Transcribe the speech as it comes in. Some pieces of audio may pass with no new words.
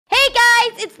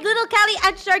Little Callie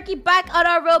and Sharky back on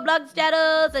our Roblox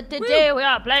channels, and today we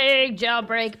are playing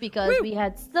Jailbreak because we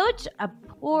had such a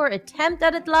poor attempt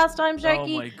at it last time,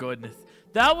 Sharky. Oh my goodness.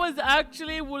 That was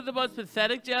actually one of the most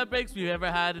pathetic jailbreaks we've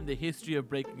ever had in the history of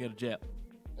breaking out of jail.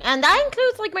 And that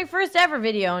includes like my first ever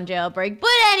video on Jailbreak.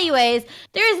 But anyways,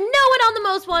 there is no one on the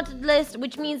most wanted list,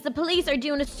 which means the police are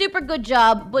doing a super good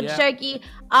job. But Sharky,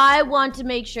 I want to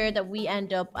make sure that we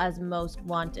end up as most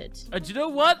wanted. Do you know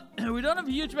what? We don't have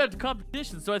a huge amount of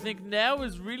competition, so I think now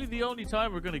is really the only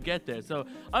time we're going to get there. So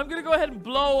I'm going to go ahead and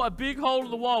blow a big hole in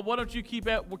the wall. Why don't you keep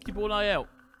one eye out?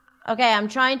 Okay, I'm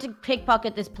trying to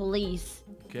pickpocket this police.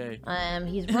 Okay.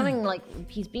 He's running like,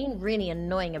 he's being really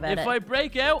annoying about it. If I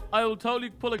break out, I will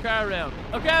totally pull a car around.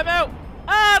 Okay, I'm out.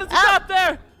 Ah, there's a cop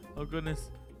there. Oh,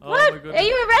 goodness. Oh, what? my goodness. Are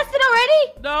you arrested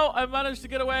already? No, I managed to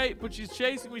get away, but she's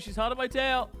chasing me. She's hot on my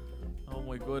tail. Oh,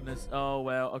 my goodness. Oh,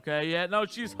 wow. Okay, yeah. No,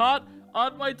 she's hot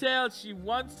on my tail. She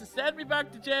wants to send me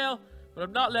back to jail, but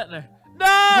I'm not letting her.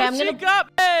 No, okay, she got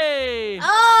me! Oh,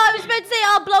 I was about to say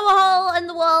I'll blow a hole in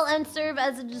the wall and serve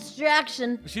as a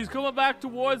distraction. She's coming back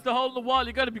towards the hole in the wall.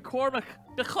 You gotta be Cormac.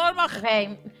 The Cormac!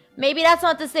 Okay, maybe that's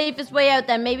not the safest way out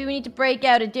then. Maybe we need to break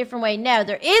out a different way. Now,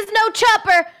 there is no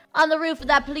chopper on the roof of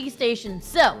that police station,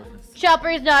 so chopper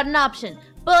is not an option.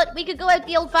 But we could go out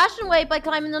the old-fashioned way by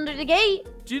climbing under the gate.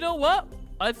 Do you know what?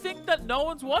 I think that no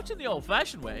one's watching the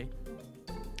old-fashioned way.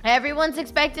 Everyone's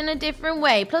expecting a different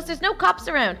way. Plus, there's no cops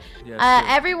around.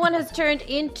 Everyone has turned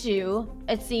into,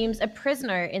 it seems, a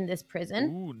prisoner in this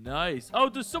prison. Ooh, nice. Oh,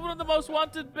 there's someone on the most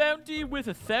wanted bounty with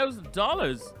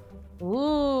 $1,000.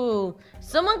 Ooh,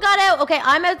 someone got out. Okay,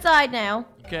 I'm outside now.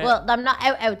 Okay. Well, I'm not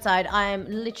outside. I'm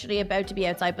literally about to be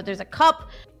outside, but there's a cop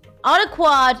on a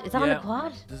quad. Is that on a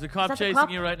quad? There's a cop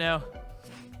chasing you right now.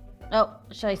 Oh,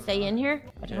 should I stay in here?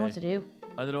 I don't know what to do.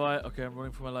 Either do I. Okay, I'm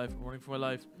running for my life. I'm running for my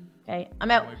life. Okay, I'm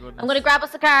out. Oh I'm gonna grab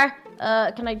us a car.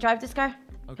 Can I drive this car?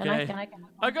 Okay. Can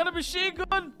I got a machine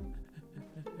gun.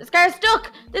 This car is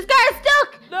stuck. This car is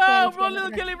stuck. No, okay, run,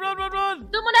 little Kelly, run, run, run.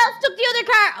 Someone else took the other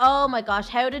car. Oh my gosh,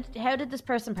 how did this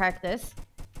person park this?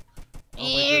 Oh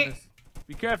my goodness.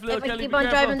 Be careful, little Kelly. Keep on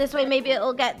driving this way. Maybe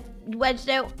it'll get wedged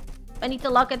out. I need to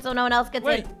lock it so no one else gets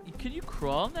in. Wait, can you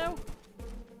crawl now?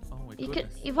 Oh my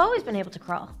goodness. You've always been able to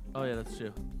crawl. Oh yeah, that's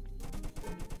true.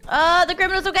 The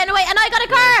criminals are getting away, and I got a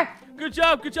car! Good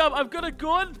job, good job. I've got a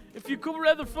gun. If you come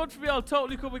around the front for me, I'll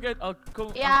totally come again. I'll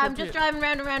come. Yeah, I'm just driving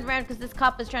round and round and round because this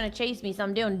cop is trying to chase me, so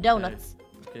I'm doing donuts.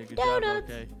 Okay, good job.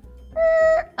 Okay.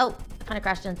 Oh, I kind of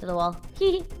crashed into the wall.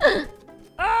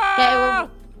 Ah!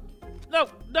 Okay, no.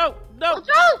 What's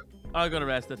wrong? I got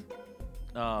arrested.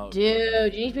 Oh.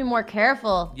 Dude, you need to be more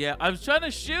careful. Yeah, I was trying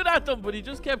to shoot at them, but he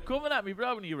just kept coming at me,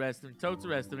 bro, when he arrested me. Totes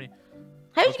arrested me.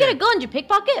 How did you get a gun? Did you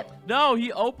pickpocket? No,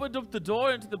 he opened up the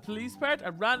door into the police part. I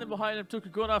ran in behind him, took a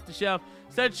gun off the shelf,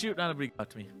 started shooting at him, but he got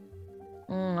to me.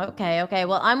 Okay.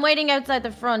 Well, I'm waiting outside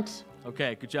the front.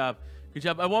 Okay, good job. Good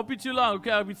job. I won't be too long.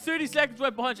 Okay, I'll be 30 seconds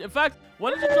right behind you. In fact,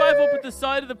 why don't you drive up at the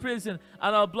side of the prison,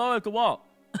 and I'll blow out the wall.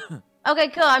 Okay,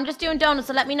 cool. I'm just doing donuts,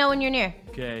 so let me know when you're near.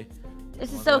 Okay.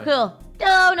 This is so cool.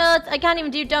 Donuts! I can't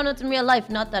even do donuts in real life.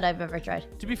 Not that I've ever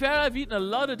tried. To be fair, I've eaten a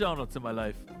lot of donuts in my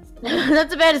life.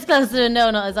 That's about as close to a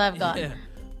donut as I've got. Yeah.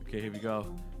 Okay, here we go.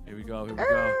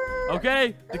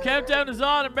 Okay, the countdown is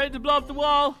on. I'm ready to blow up the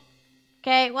wall.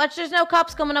 Okay, watch. There's no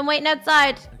cops coming. I'm waiting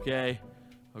outside. Okay,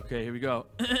 here we go.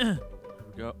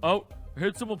 Oh, I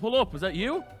heard someone pull up. Was that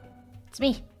you? It's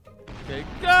me. Okay,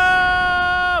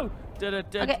 go!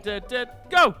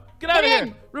 Go! Get out of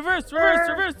here! Reverse! The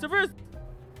other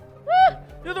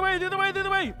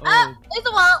way! Oh, there's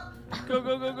a wall. Go!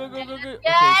 Get out of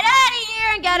here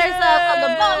and get ourselves on the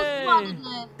most wanted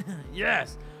list.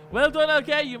 Yes! Well done,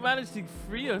 LK. You managed to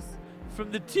free us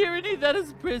from the tyranny that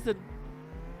is prison.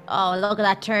 Oh, look at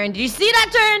that turn. Did you see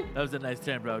that turn? That was a nice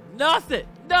turn, bro. Nos it!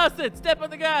 Step on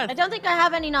the gas! I don't think I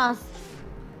have any nos.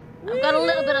 I've got a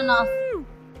little bit of nos.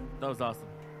 That was awesome.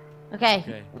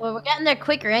 Okay. Well, we're getting there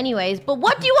quicker anyways. But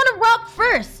what do you want to rob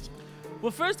first?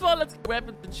 Well, first of all, let's get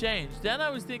weapons and change. Then I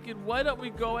was thinking, why don't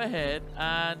we go ahead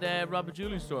and rob a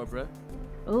jewelry store, bro?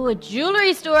 Ooh, a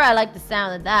jewelry store. I like the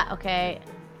sound of that. Okay.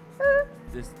 Oh.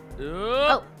 It's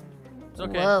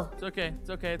okay. Whoa. It's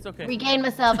okay. Regain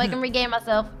myself. I can regain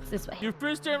myself. It's this way. Your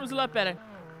first turn was a lot better.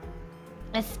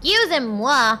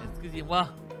 Excusez-moi. Okay,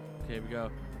 here we go.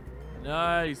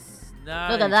 Nice.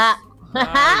 Look at that.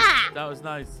 Nice. That was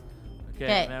nice.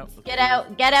 Okay, get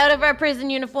out of our prison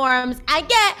uniforms and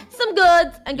get some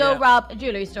goods and go rob a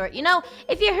jewelry store. You know,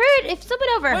 if someone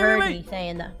overheard me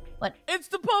saying that. What? It's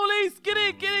the police! Get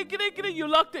in! You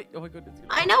locked it! Oh my goodness.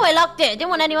 I know I locked it. I didn't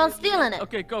want anyone stealing it.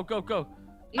 Okay, go.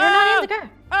 You're not in the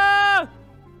car.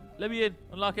 Let me in.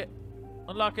 Unlock it.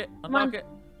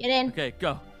 Get in. Okay,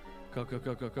 go. Go.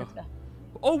 Let's go.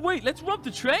 Oh, wait, let's rob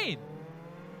the train.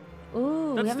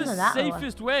 Ooh, we That's haven't the done that one.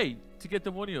 safest way to get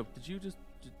the money up. Did you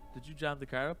jam the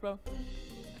car up, bro?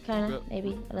 Kinda,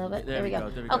 maybe a little bit. There we go.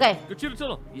 There we Okay. Go through the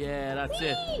tunnel. Yeah, that's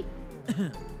it.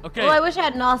 Okay. Oh, I wish I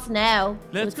had NOS now.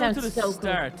 Let's go to the so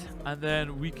start, and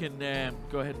then we can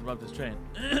go ahead and rob this train.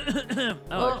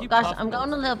 Oh gosh, I'm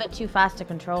going a little bit too fast to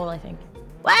control, I think.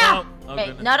 Wow! Oh, okay,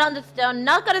 goodness. not on the stone.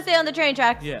 Not gonna stay on the train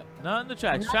tracks. Yeah, not on the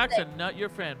tracks. Tracks are not your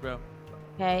friend, bro.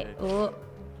 Okay. Oh,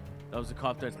 That was a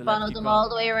cop there to the follow left. them all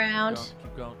the way around.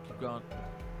 Keep going.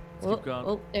 Oh, Keep going.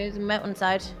 oh, there's a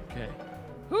mountainside. Okay.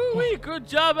 Hoo-wee, good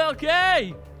job,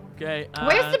 LK. Okay.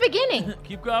 Where's the beginning?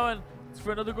 Keep going. It's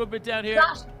for another good bit down here.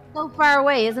 Gosh, so far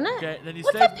away, isn't it? Okay, then you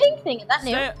What's stay. that pink thing? Is that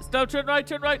new? Stop, turn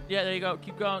right. Yeah, there you go.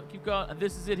 Keep going. And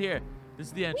this is it here. This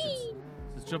is the entrance. Whee!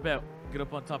 Let's jump out. Get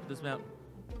up on top of this mountain.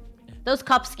 Those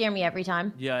cops scare me every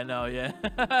time. Yeah, I know, yeah.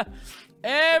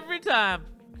 Every time.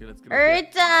 Okay, let's get up Every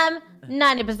time,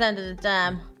 90% of the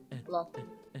time. Lol.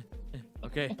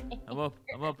 Okay, I'm up.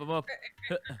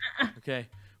 Okay.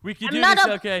 We can I'm do not this,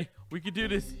 up. okay. We can do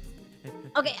this.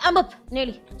 Okay, I'm up.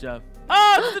 Nearly. Good job.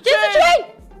 Oh, it's the There's train!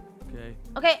 a train! Okay.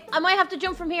 Okay, I might have to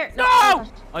jump from here. No! Oh, gosh.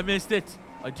 I missed it.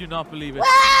 I do not believe it.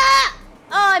 Ah!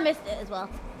 Oh, I missed it as well.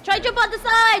 Try jump on the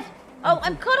side. Oh,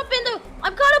 I'm caught up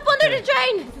under the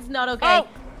train. This is not okay. Oh.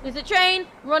 There's a train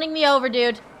running me over,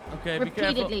 dude. Okay,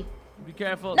 Repeatedly. Be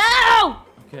careful. No!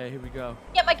 Okay, here we go.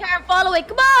 Get my car and follow it.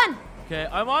 Come on. Okay,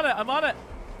 I'm on it.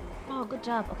 Oh, good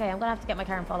job. Okay, I'm gonna have to get my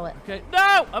car and follow it. Okay,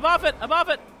 no! I'm off it.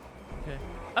 Okay,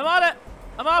 I'm on it.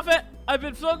 I'm off it. I've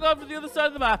been flung over to the other side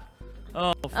of the map.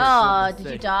 Oh,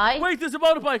 Did you die? Wait, there's a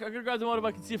motorbike. I'm gonna grab the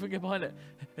motorbike and see if I can get behind it.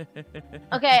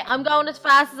 Okay, I'm going as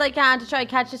fast as I can to try and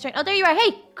catch this train. Oh, there you are.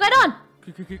 Hey, get on.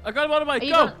 I got a motorbike. Are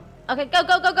you Go. going? Okay,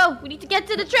 go. We need to get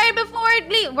to the train before it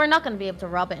leaves. We're not gonna be able to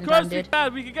rob it in time, dude.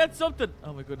 We can get something.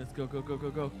 Oh my goodness, go.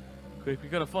 Quick, we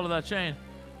gotta follow that chain.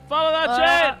 Follow that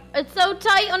chain. It's so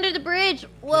tight under the bridge.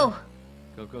 Whoa.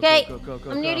 Go. Okay,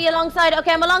 I'm nearly alongside it.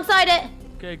 Okay, I'm alongside it.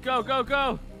 Okay, go.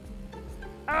 Go,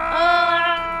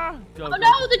 Oh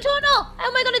no, the tunnel. How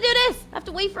am I gonna do this? I have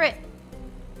to wait for it.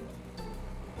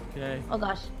 Okay. Oh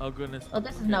gosh. Oh goodness. Oh,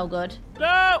 this is no good.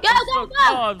 No! Go. Oh,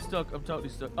 I'm stuck. I'm totally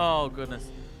stuck. Oh goodness.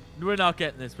 We're not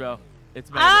getting this, bro.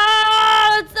 It's made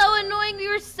It's so annoying. We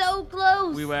were so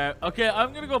close. We were. Okay,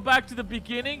 I'm gonna go back to the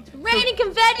beginning. It's raining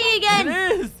confetti again.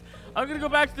 It is. I'm gonna go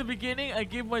back to the beginning and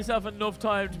give myself enough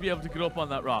time to be able to get up on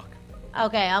that rock.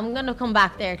 Okay, I'm gonna come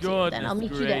back there too. Goodness Then I'll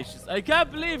meet gracious. you there. I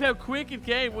can't believe how quick it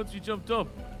came once we jumped up.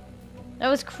 That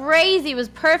was crazy. It was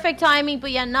perfect timing, but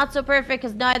yeah, not so perfect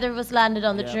because neither of us landed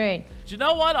on the train. Do you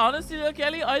know what? Honestly, though,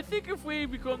 Kelly, I think if we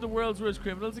become the world's worst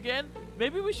criminals again,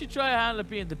 maybe we should try a hand at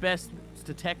being the best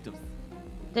detectives.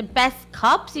 The best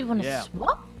cops? You want to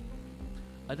swap?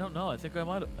 I don't know. I think I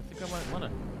might want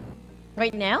to.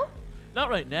 Right now? Not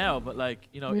right now, but like,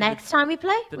 you know. Next time we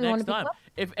play? The we next want to be time. cops?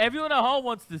 If everyone at home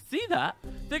wants to see that,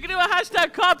 they can do a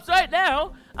hashtag cops right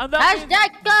now. And that means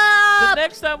Hashtag cops! the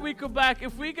next time we come back,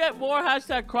 if we get more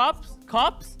hashtag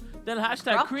cops than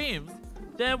hashtag Cops? creams,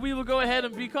 then we will go ahead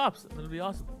and be cops. It'll be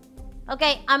awesome.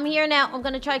 Okay, I'm here now. I'm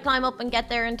gonna try climb up and get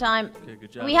there in time. Okay,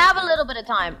 good job. We have a little bit of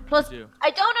time. Plus, do.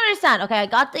 I don't understand. Okay, I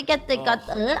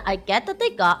get that they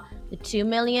got the 2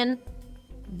 million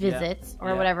visits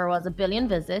or whatever it was, 1 billion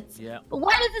visits. Yeah. But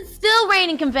why is it still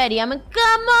raining confetti? I mean,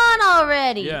 come on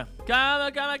already. Yeah. Come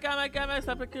on,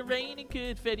 stop it raining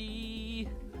confetti.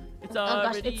 It's already.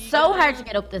 Oh gosh, it's so hard to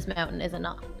get up this mountain, is it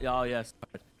not? Oh yes.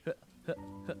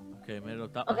 Okay, made it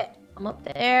up that Okay, I'm up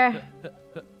there.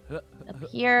 Up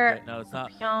here. Okay, no, it's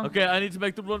not. Yeah. Okay, I need to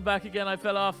make the run back again. I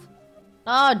fell off.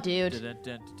 Oh, dude.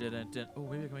 Oh,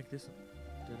 maybe I can make this one.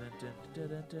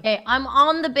 Okay, I'm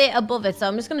on the bit above it, so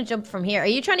I'm just gonna jump from here. Are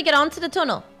you trying to get onto the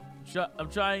tunnel? I'm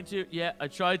trying to. Yeah, I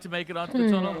tried to make it onto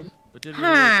the tunnel, but didn't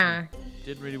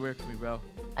really work for me, bro.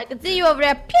 I can see you over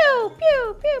there. Pew,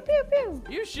 pew, pew, pew, pew.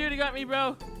 You shooting at me,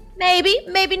 bro? Maybe,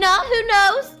 maybe not. Who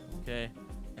knows? Okay.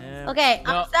 Okay,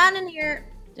 no. I'm standing here.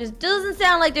 It doesn't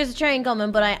sound like there's a train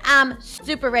coming, but I am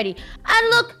super ready. And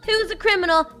look, who's a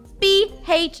criminal?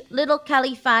 BH Little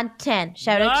Kelly Fan 10.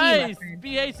 Shout out to you, my friend.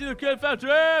 BH Little Kelly Fan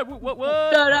 10.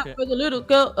 What? Shout out for the little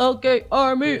girl. Okay,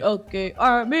 army. Okay,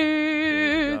 army.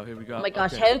 Here we go. Oh my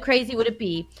gosh, how crazy would it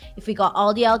be if we got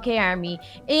all the LK army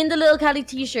in the Little Kelly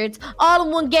t-shirts all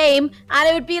in one game, and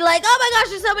it would be like, oh my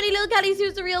gosh, there's so many Little Kellys.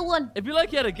 Who's the real one? It'd be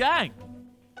like you had a gang.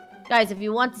 Guys, if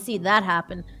you want to see that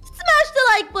happen, smash the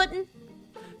like button.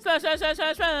 Smash.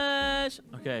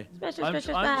 Okay. Smash. I'm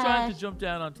trying to jump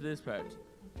down onto this part.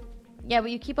 Yeah,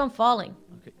 but you keep on falling.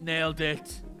 Okay. Nailed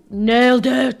it. Nailed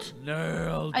it.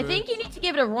 Nailed it. I think you need to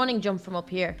give it a running jump from up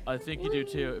here. I think you do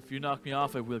too. If you knock me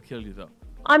off, I will kill you though.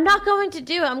 I'm not going to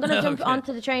do it. I'm going to jump Okay.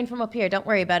 onto the train from up here. Don't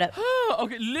worry about it.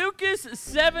 Okay, Lucas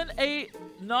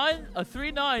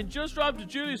 78939 just robbed a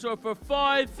jewelry store for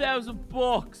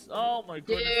 $5,000. Oh my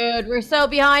goodness. Dude, we're so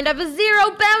behind. I have a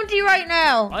 0 bounty right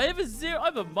now. I have a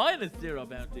 -0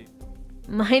 bounty.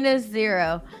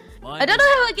 -0. I don't know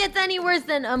how it gets any worse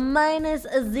than a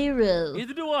 -0.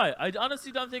 Neither do I. I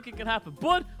honestly don't think it can happen.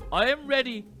 But I am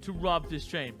ready to rob this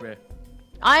train, bruh.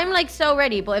 I'm like so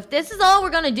ready, but if this is all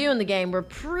we're gonna do in the game, we're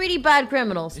pretty bad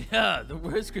criminals. Yeah, the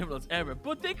worst criminals ever.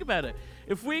 But think about it.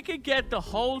 If we could get the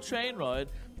whole train ride,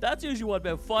 that's usually what,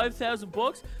 about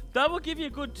 $5,000? That will give you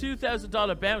a good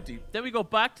 $2,000 bounty. Then we go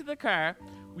back to the car.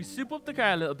 We soup up the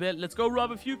car a little bit. Let's go rob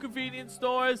a few convenience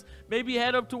stores. Maybe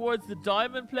head up towards the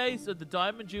diamond place or the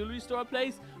diamond jewelry store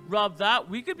place. Rob that.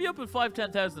 We could be up at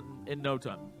 5,000-10,000 in no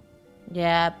time.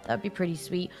 Yeah, that'd be pretty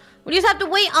sweet. We just have to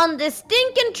wait on this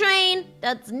stinking train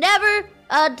that's never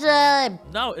a time.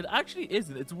 No, it actually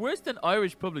isn't. It's worse than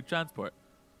Irish public transport.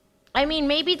 I mean,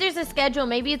 maybe there's a schedule.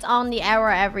 Maybe it's on the hour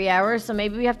every hour. So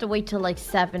maybe we have to wait till like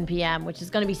 7 p.m., which is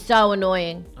going to be so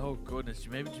annoying. Oh, goodness.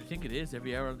 Maybe do you think it is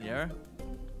every hour on the hour?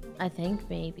 I think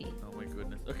maybe. Oh, my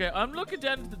goodness. Okay, I'm looking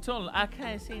down into the tunnel. I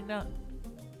can't see nothing.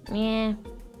 Yeah,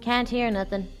 can't hear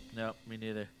nothing. No, me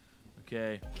neither.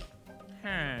 Okay.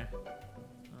 I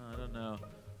don't know.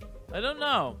 I don't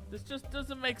know. This just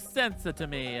doesn't make sense to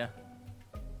me.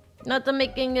 Nothing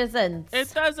making a sense.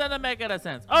 It doesn't make any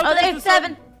sense. Oh, there's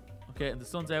 7. Okay, and the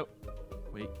sun's out.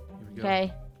 Wait, here we go.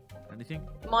 Okay. Anything?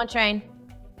 Come on, train.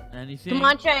 Anything? Come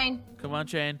on, train. Come on,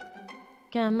 train.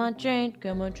 Come on, train.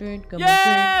 Come on, train. Come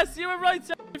Yes! You were right,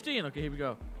 15. Okay, here we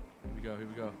go. Here we go, here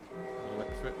we go.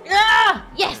 Ah!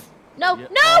 Yes! No, Yeah.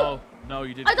 no! Oh, no,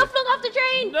 you didn't. I got flung off the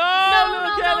train!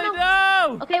 No, Kelly,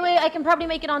 no! Okay, wait, I can probably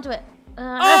make it onto it.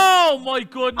 Oh, my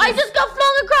goodness. I just got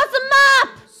flung across the map!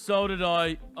 So did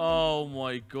I. Oh,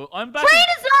 my God. I'm back. Train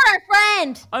is not our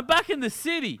friend! I'm back in the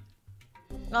city.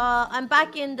 I'm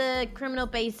back in the criminal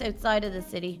base outside of the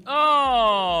city.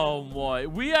 Oh, my.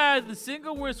 We are the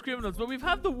single worst criminals, but we've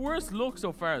had the worst luck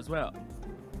so far as well.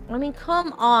 I mean,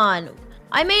 come on.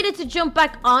 I made it to jump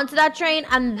back onto that train,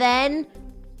 and then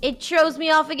it throws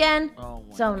me off again. Oh,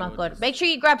 my So not goodness. good. Make sure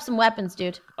you grab some weapons,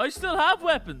 dude. I still have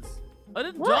weapons. I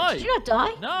didn't What? die. Did you not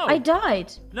die? No. I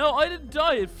died. No, I didn't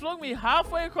die. It flung me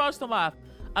halfway across the map,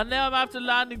 and now I'm after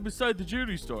landing beside the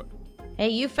jewelry store. Hey,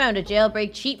 you found a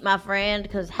jailbreak cheat, my friend,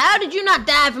 because how did you not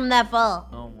die from that fall?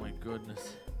 Oh my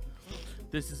goodness.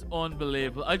 This is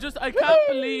unbelievable. I can't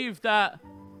believe that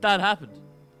happened.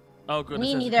 Oh goodness.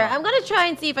 Me there's a neither. cop. I'm going to try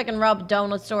and see if I can rob a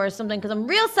donut store or something, because I'm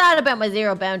real sad about my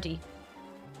 0 bounty.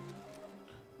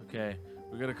 Okay,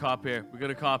 we got a cop here. We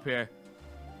got a cop here.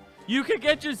 You can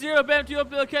get your 0 bounty up,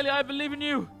 Bill Kelly. I believe in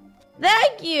you.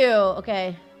 Thank you.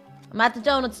 Okay. I'm at the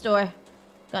donut store.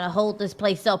 Gonna hold this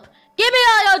place up. Give me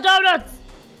all your donuts!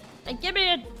 And give me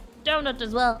a donut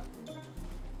as well.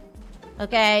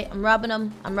 Okay, I'm robbing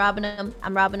them. I'm robbing them.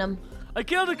 I'm robbing them. I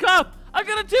killed a cop. I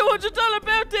got a $200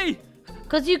 bounty.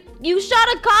 Cause you shot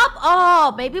a cop?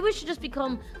 Oh, maybe we should just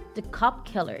become the cop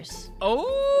killers.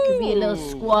 Oh. Could be a little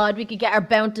squad. We could get our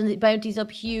bounties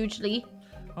up hugely.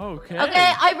 Okay.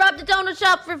 Okay, I robbed the donut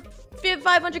shop for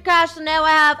 500 cash, so now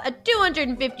I have a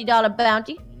 $250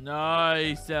 bounty.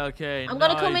 Nice, okay. I'm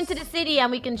gonna come into the city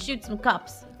and we can shoot some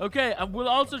cops. Okay, and we'll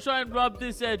also try and rob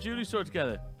this jewelry store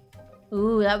together.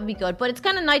 Ooh, that would be good. But it's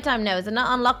kind of nighttime now. Is it not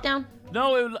on lockdown?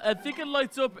 No, I think it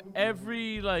lights up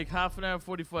every like half an hour,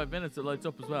 45 minutes. It lights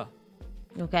up as well.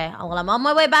 Okay, well, I'm on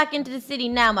my way back into the city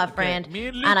now, my friend. Me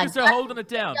and Lucas are holding it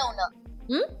down.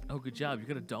 Hmm? Oh, good job. You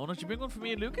got a donut? You bring one for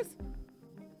me and Lucas?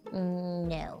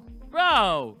 No.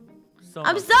 Bro! So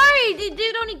I'm sorry, the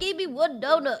dude only gave me 1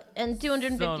 donut and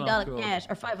 $250 cool. cash,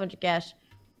 or 500 cash.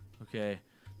 Okay.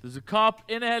 There's a cop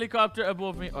in a helicopter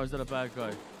above me. Or is that a bad guy?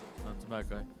 No, it's a bad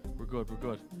guy. We're good, we're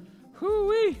good.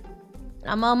 Hoo-wee!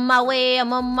 I'm on my way,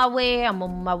 I'm on my way, I'm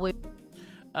on my way.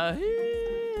 Are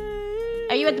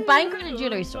you at the bank or the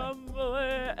jewelry store?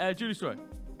 Jewelry store.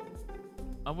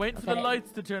 I'm waiting for the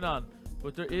lights to turn on.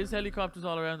 But there is helicopters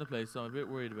all around the place, so I'm a bit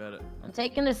worried about it. I'm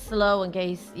taking it slow in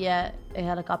case, a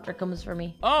helicopter comes for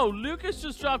me. Oh, Lucas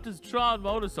just dropped his Tron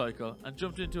motorcycle and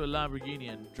jumped into a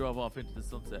Lamborghini and drove off into the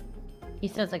sunset. He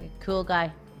sounds like a cool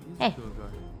guy. He's Hey. a cool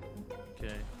guy.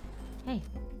 Okay. Hey.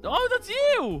 Oh, that's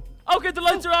you! Okay, the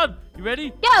lights are on. You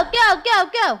ready? Go, go, go,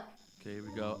 go! Okay, here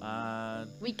we go. And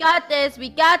We got this, we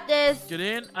got this. get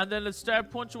in, and then let's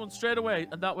start punching one straight away.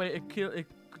 And that way it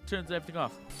turns everything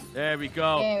off. There we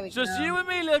go. There we Just go. you and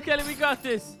me, little Kelly. We got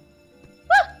this.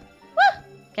 Woo! Woo!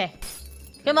 Okay.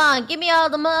 Come Come on, give me all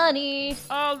the money.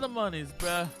 All the monies,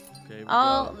 bruh. Okay,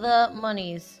 all the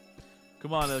monies.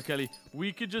 Come on, little Kelly.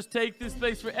 We could just take this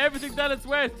place for everything that it's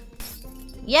worth.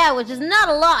 Yeah, which is not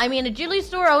a lot. I mean, a jewelry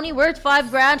store only worth 5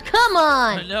 grand. Come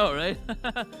on. I know, right?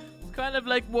 It's kind of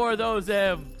like more of those,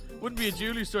 wouldn't be a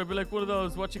jewelry store, but like one of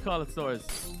those, what you call it, stores.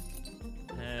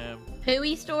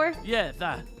 Pooey store? Yeah,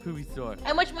 that. Pooey store.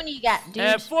 How much money you got,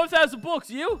 dude? 4,000 bucks.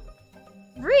 You?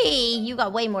 You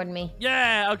got way more than me.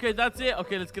 Yeah, okay, that's it.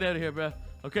 Okay, let's get out of here, bro.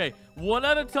 Okay, one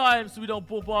at a time so we don't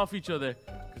bump off each other.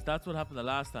 Because that's what happened the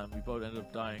last time. We both ended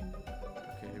up dying.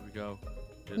 Okay, here we go.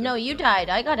 No, you died.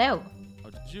 I got out. Oh,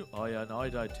 did you? Oh, yeah, no, I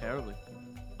died terribly.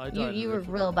 I died. You were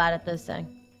real bad at this thing.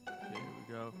 Okay, here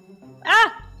we go.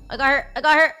 Ah! I got hurt. I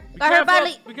got hurt. Got hurt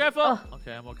badly. Be careful. Oh.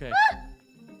 Okay, I'm okay.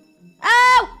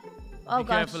 Ow! Oh, gosh.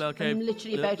 Careful, okay. I'm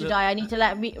literally about to die. I need to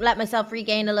let myself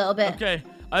regain a little bit. Okay,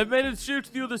 I've made it shoot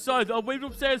to the other side. I'll wait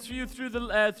upstairs for you through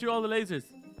all the lasers.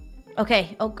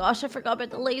 Okay. Oh, gosh, I forgot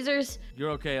about the lasers. You're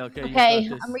okay, okay. Okay,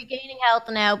 I'm regaining health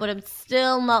now, but I'm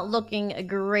still not looking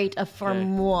great for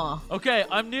moi. Okay,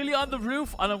 I'm nearly on the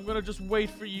roof, and I'm gonna just wait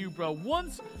for you, bro.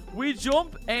 Once we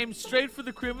jump, aim straight for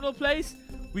the criminal place,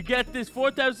 we get this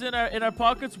 4,000 in our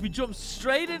pockets, we jump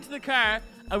straight into the car,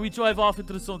 and we drive off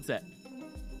into the sunset.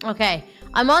 Okay,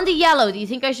 I'm on the yellow. Do you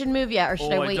think I should move yet, or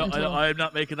should I wait until... I'm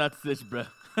not making that decision, bro.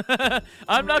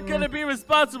 I'm not gonna be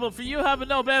responsible for you having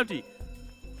no bounty.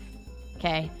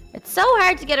 Okay. It's so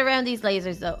hard to get around these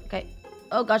lasers, though. Okay.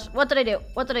 Oh, gosh. What did I do?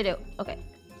 What did I do? Okay.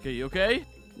 Okay, you okay?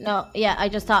 No. Yeah, I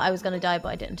just thought I was going to die, but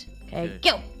I didn't. Okay,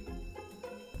 go.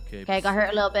 Okay, I got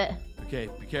hurt a little bit. Okay,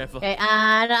 be careful. Okay,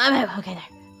 and I'm out. Okay, there.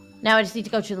 Now I just need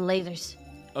to go through the lasers.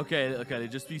 Okay,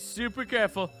 just be super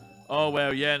careful. Oh,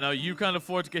 well, yeah, no, you can't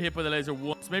afford to get hit by the laser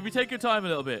once. Maybe take your time a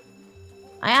little bit.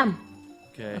 I am.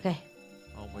 Okay. Okay.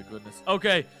 Oh, my goodness.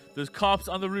 Okay, there's cops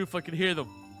on the roof. I can hear them.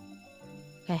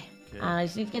 Okay. And I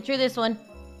just need to get through this one.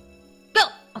 Go!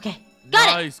 Okay. Got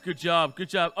it! Nice. Good job. Good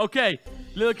job. Okay.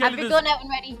 Little Kelly, have your gun out and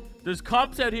ready. There's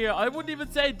cops out here. I wouldn't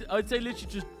even say... I'd say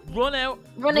literally just run out.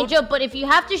 Run and jump, but if you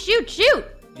have to shoot, shoot!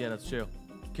 Yeah, that's true.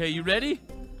 Okay, you ready?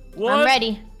 I'm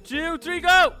ready. 2, 3,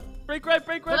 go! Break right,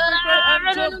 break right, break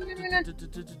right, and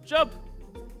jump. Jump.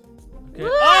 Okay.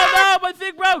 Oh, no! My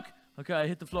thing broke! Okay, I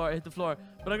hit the floor.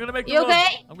 But I'm gonna make the run.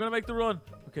 Okay? I'm gonna make the run.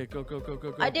 Okay, go.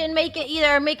 I didn't make it either.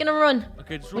 I'm making a run.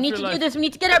 Okay, just We run need to do this. We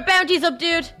need to get our bounties up,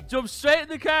 dude. Jump straight in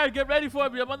the car. Get ready for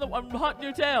me. I'm hot in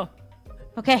your tail.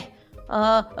 Okay.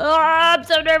 I'm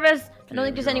so nervous. I don't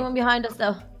think there's anyone behind us,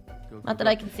 though. Not that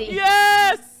I can see.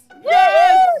 Yes!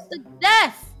 Yes!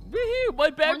 Success! Woohoo! My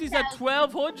bounty's at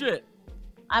 1,200.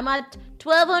 I'm at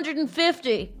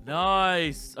 1,250.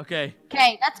 Nice. Okay.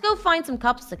 Okay, let's go find some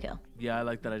cops to kill. Yeah, I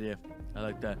like that idea. I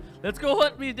like that. Let's go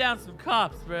hunt me down some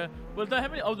cops, bro. Well, how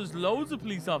many? Oh, there's loads of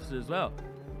police officers as well.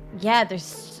 Yeah, there's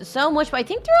so much, but I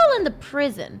think they're all in the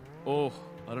prison. Oh,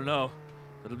 I don't know.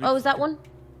 Oh, is that one?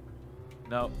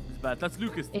 No, it's bad. That's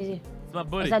Lucas. Is he? It's my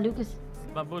buddy. Is that Lucas?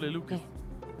 It's my buddy, Lucas. Okay.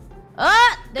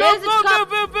 Ah, there's a cop.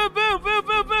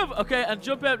 Boom. Okay, and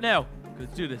jump out now.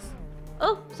 Let's do this.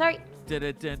 Oh, sorry.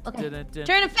 Okay.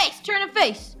 Turn and face. Turn and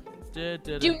face. Do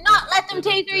not let them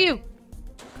taser you.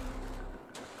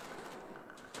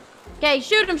 Okay,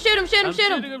 shoot him.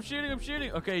 I'm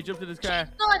shooting. Okay, he jumped in his car.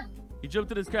 He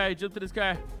jumped in his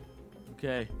car.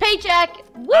 Okay. Paycheck.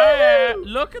 Woo!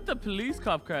 Look at the police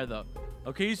cop car, though.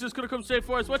 Okay, he's just gonna come straight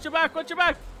for us. Watch your back.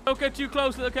 Don't get too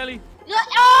close, little Kelly.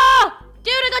 Oh!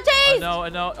 Dude, I got tased! I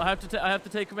know. I have to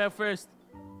take him out first.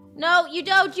 No, you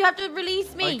don't. You have to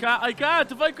release me. I can't.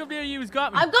 If I come near you, he's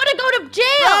got me. I'm gonna go to jail.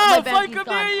 No, if I come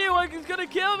near you, he's gonna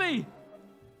kill me.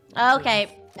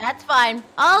 Okay, that's fine.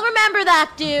 I'll remember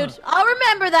that, dude. I'll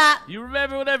remember that. You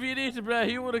remember whatever you need to, bro.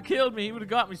 He would have killed me. He would have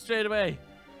got me straight away.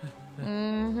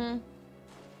 Okay.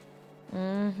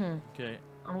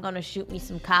 I'm gonna shoot me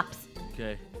some cops.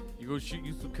 Okay. You go shoot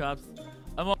you some cops.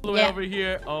 I'm all the way over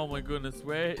here. Oh my goodness.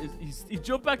 Where is he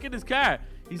jumped back in his car.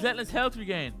 He's letting his health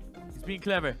regain. He's being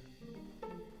clever.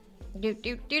 Do.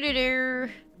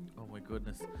 Oh my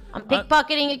goodness. I'm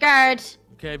pickpocketing a guard.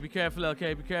 Okay, be careful,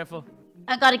 okay, be careful.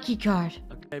 I got a key card.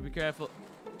 Okay, be careful.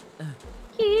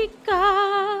 Key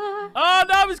card. Oh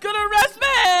no, he's gonna arrest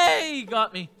me! He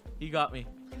got me.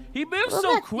 He moves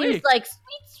so quick. He's like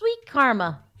sweet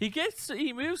karma.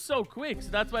 He moves so quick, so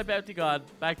that's my bounty gone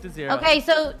back to 0. Okay,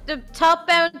 so the top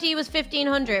bounty was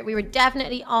 1,500. We were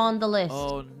definitely on the list.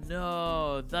 Oh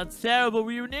no, that's terrible.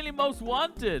 We were nearly most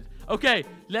wanted. Okay,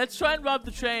 let's try and rob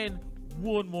the train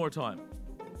one more time.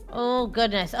 Oh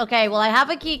goodness. Okay, well I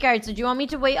have a key card, so do you want me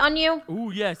to wait on you?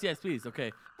 Oh yes, please.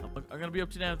 Okay, I'm gonna be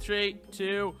up to now. 3,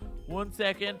 2, 1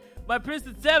 second. My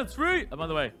prison cell, it's free. I'm on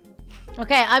the way.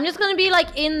 Okay, I'm just gonna be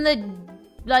like in the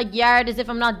like yard as if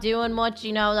I'm not doing much,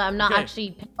 you know, that I'm not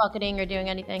actually pickpocketing or doing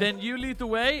anything. Then you lead the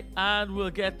way, and we'll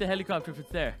get the helicopter if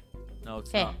it's there. No,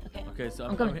 it's not. Okay, so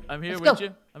I'm here with you.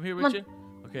 I'm here with you.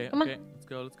 Okay, okay.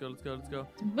 Let's go.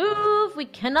 Move! We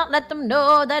cannot let them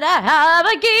know that I have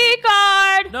a key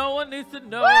card! No one needs to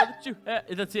know that you have...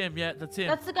 That's him, yeah, that's him.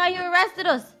 That's the guy who arrested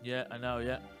us. Yeah, I know,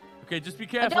 yeah. Okay, just be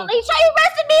careful. Don't leave, you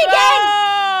arrested me again!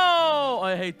 No!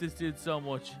 I hate this dude so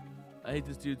much.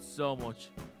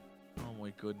 Oh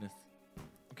my goodness.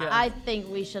 Okay, I think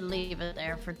we should leave it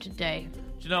there for today.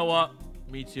 Do you know what?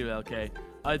 Me too, LK.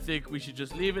 I think we should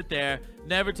just leave it there.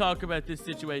 Never talk about this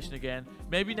situation again.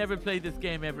 Maybe never play this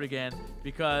game ever again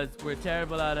because we're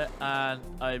terrible at it and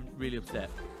I'm really upset.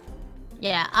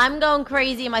 Yeah, I'm going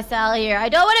crazy in my cell here. I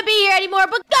don't want to be here anymore.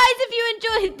 But guys, if you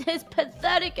enjoyed this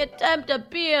pathetic attempt at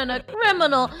being a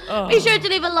criminal, be sure to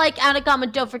leave a like and a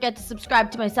comment. Don't forget to subscribe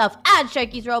to myself and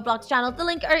Sharky's Roblox channel. The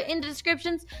link are in the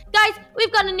descriptions. Guys,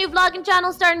 we've got a new vlogging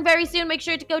channel starting very soon. Make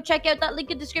sure to go check out that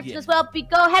link in the description as well.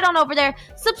 Go head on over there,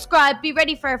 subscribe, be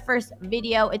ready for our first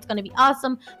video. It's going to be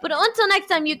awesome. But until next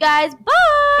time, you guys, bye!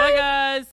 Bye, guys!